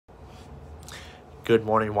Good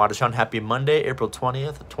morning, Watertown. Happy Monday, April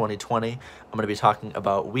 20th, 2020. I'm going to be talking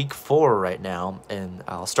about week 4 right now, and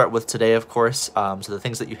I'll start with today, of course. So the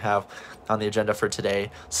things that you have on the agenda for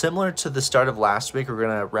today, similar to the start of last week, we're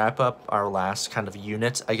going to wrap up our last kind of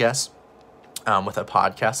unit, I guess, with a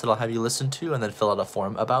podcast that I'll have you listen to and then fill out a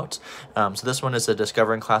form about. So this one is a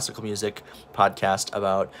Discovering Classical Music podcast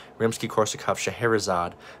about Rimsky-Korsakov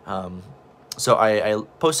Scheherazade. So I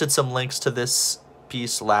posted some links to this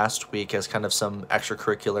piece last week as kind of some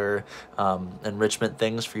extracurricular enrichment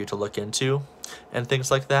things for you to look into and things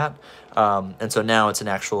like that. And so now it's an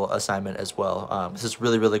actual assignment as well. This is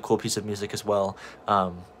really, really cool piece of music as well,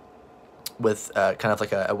 with kind of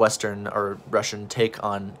like a Western or Russian take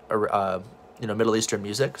on Middle Eastern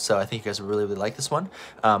music. So I think you guys will really, really like this one.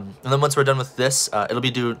 And then once we're done with this, it'll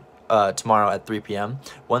be due tomorrow at 3 p.m.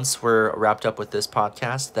 Once we're wrapped up with this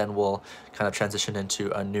podcast, then we'll kind of transition into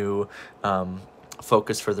a new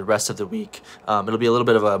focus for the rest of the week. It'll be a little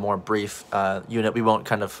bit of a more brief unit. We won't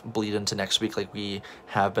kind of bleed into next week like we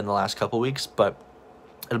have been the last couple weeks, but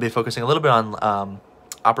it'll be focusing a little bit on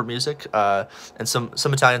opera music and some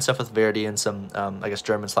Italian stuff with Verdi and some I guess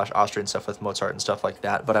German/Austrian stuff with Mozart and stuff like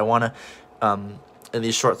that. But I want to in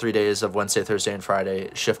these short 3 days of Wednesday, Thursday, and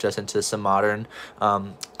Friday, shift us into some modern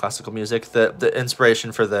classical music. The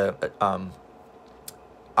inspiration for the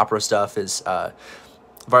opera stuff is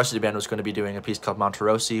Varsity Band was going to be doing a piece called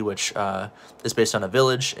Monterosi, which is based on a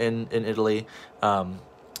village in Italy.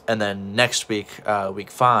 And then next week,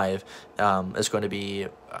 week 5, is going to be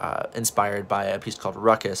inspired by a piece called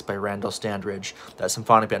Ruckus by Randall Standridge that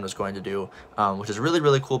Symphonic Band was going to do, which is a really,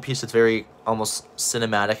 really cool piece. It's very almost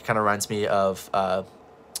cinematic. It kind of reminds me of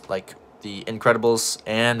like the Incredibles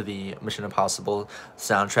and the Mission Impossible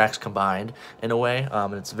soundtracks combined in a way,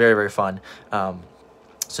 and it's very, very fun.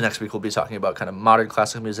 So next week we'll be talking about kind of modern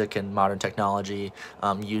classical music and modern technology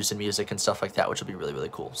used in music and stuff like that, which will be really, really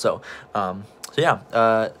cool. So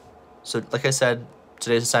so like I said,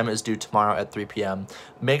 today's assignment is due tomorrow at 3 p.m.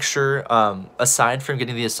 Make sure, aside from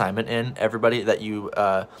getting the assignment in, everybody, that you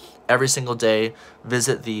every single day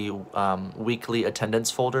visit the weekly attendance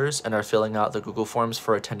folders and are filling out the Google Forms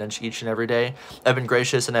for attendance each and every day. I've been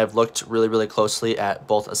gracious and I've looked really, really closely at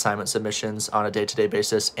both assignment submissions on a day-to-day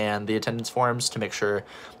basis and the attendance forms to make sure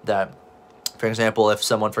that, for example, if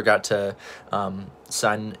someone forgot to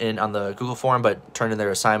sign in on the Google form but turned in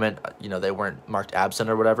their assignment, they weren't marked absent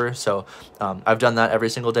or whatever. So I've done that every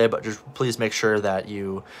single day, but just please make sure that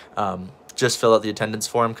you just fill out the attendance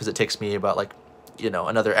form, because it takes me about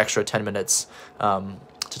another extra 10 minutes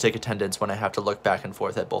to take attendance when I have to look back and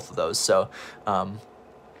forth at both of those. So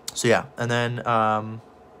yeah, and then I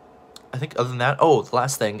think other than that, the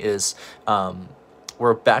last thing is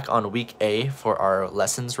we're back on week A for our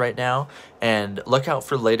lessons right now, and look out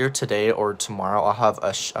for later today or tomorrow. I'll have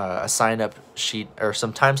a sign-up sheet or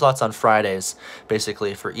some time slots on Fridays,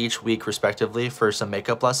 basically, for each week respectively for some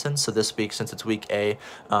makeup lessons. So this week, since it's week A,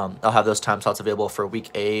 I'll have those time slots available for week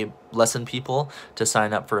A lesson people to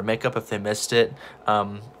sign up for makeup if they missed it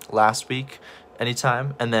last week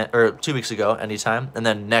anytime, and then, or 2 weeks ago anytime, and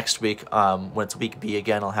then next week when it's week B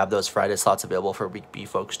again, I'll have those Friday slots available for week B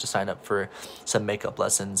folks to sign up for some makeup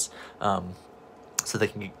lessons, so they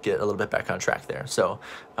can get a little bit back on track there. So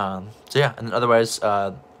yeah, and then otherwise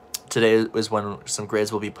today is when some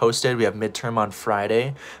grades will be posted. We have midterm on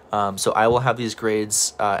Friday, so I will have these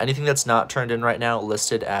grades, anything that's not turned in right now,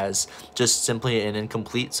 listed as just simply an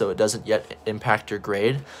incomplete, so it doesn't yet impact your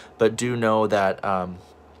grade. But do know that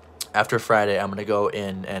after Friday, I'm going to go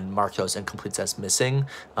in and mark those incompletes as missing,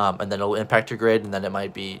 and then it'll impact your grade, and then it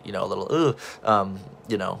might be, a little, a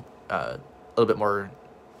little bit more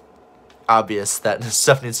obvious that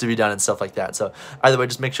stuff needs to be done and stuff like that. So either way,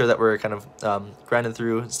 just make sure that we're kind of grinding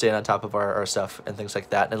through, staying on top of our stuff and things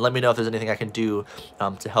like that. And let me know if there's anything I can do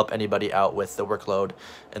to help anybody out with the workload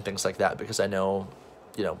and things like that, because I know,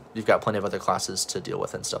 you've got plenty of other classes to deal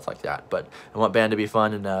with and stuff like that. But I want band to be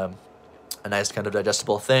fun and a nice kind of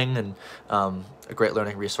digestible thing, and a great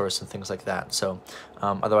learning resource and things like that. So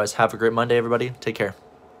otherwise, have a great Monday, everybody. Take care.